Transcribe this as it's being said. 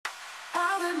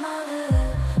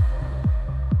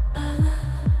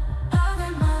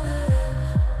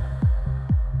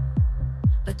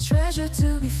A treasure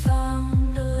to be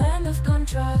found, a land of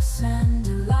contrasts and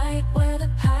delight, where the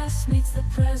past meets the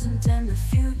present and the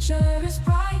future is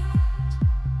bright.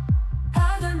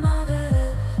 Ave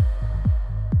Mother,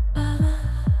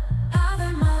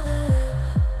 Ave Mother.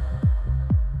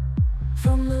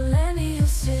 From millennial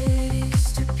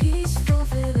cities to peaceful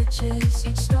villages,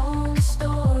 each stone a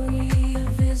story, a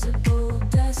visible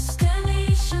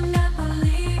destination that will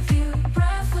leave you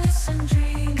breathless and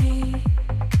dreamy.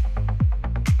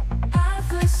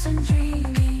 Breathless and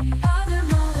dreamy. Ave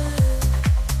Mother,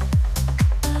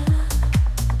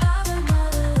 Ave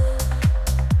Mother.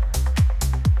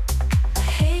 A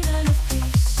haven of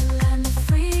peace, a land of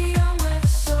freedom, where the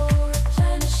soul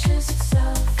replenishes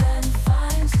itself and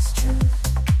finds its truth.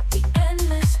 The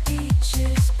endless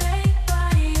beaches baked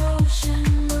by the ocean,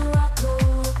 Morocco,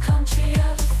 a country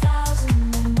of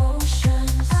 1,000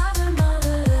 emotions. Ave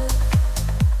Mother,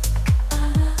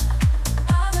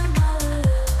 Ave Mother.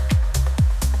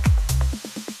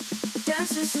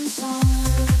 Dances and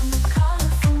songs,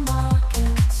 colorful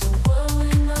markets, a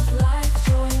whirlwind of life,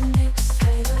 joy and mixed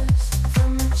flavors. From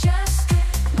majestic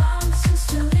mountains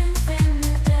to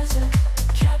infinite desert,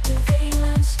 captivating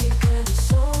landscape where the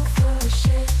soul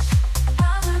flourishes.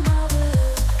 Ave Mother,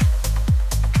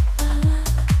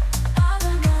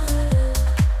 Ave Mother.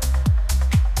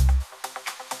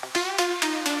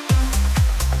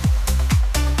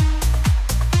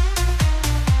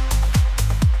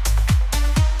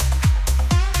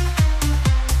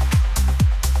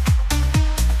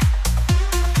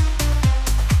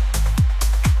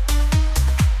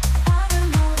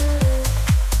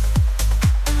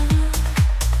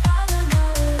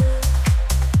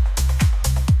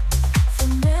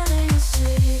 From millennial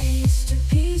cities to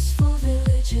peaceful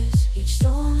villages, each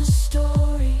stone a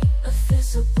story, a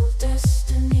visible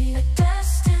destiny, a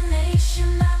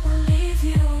destination that will leave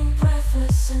you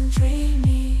breathless and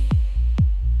dreamy.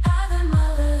 Ave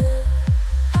Mother,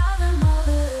 Ave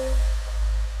Mother,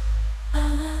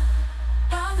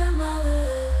 Ave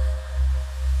Mother.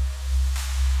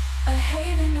 A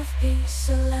haven of peace,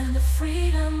 a land of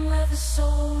freedom, where the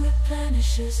soul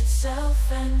replenishes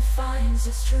itself and finds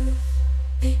its truth.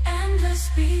 The endless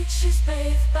beaches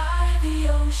bathed by the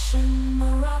ocean,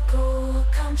 Morocco, a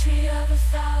country of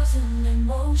 1,000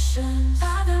 emotions.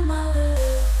 Ave Mother,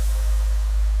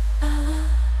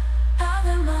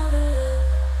 Ave Mother.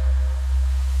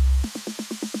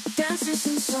 Dances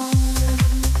and songs.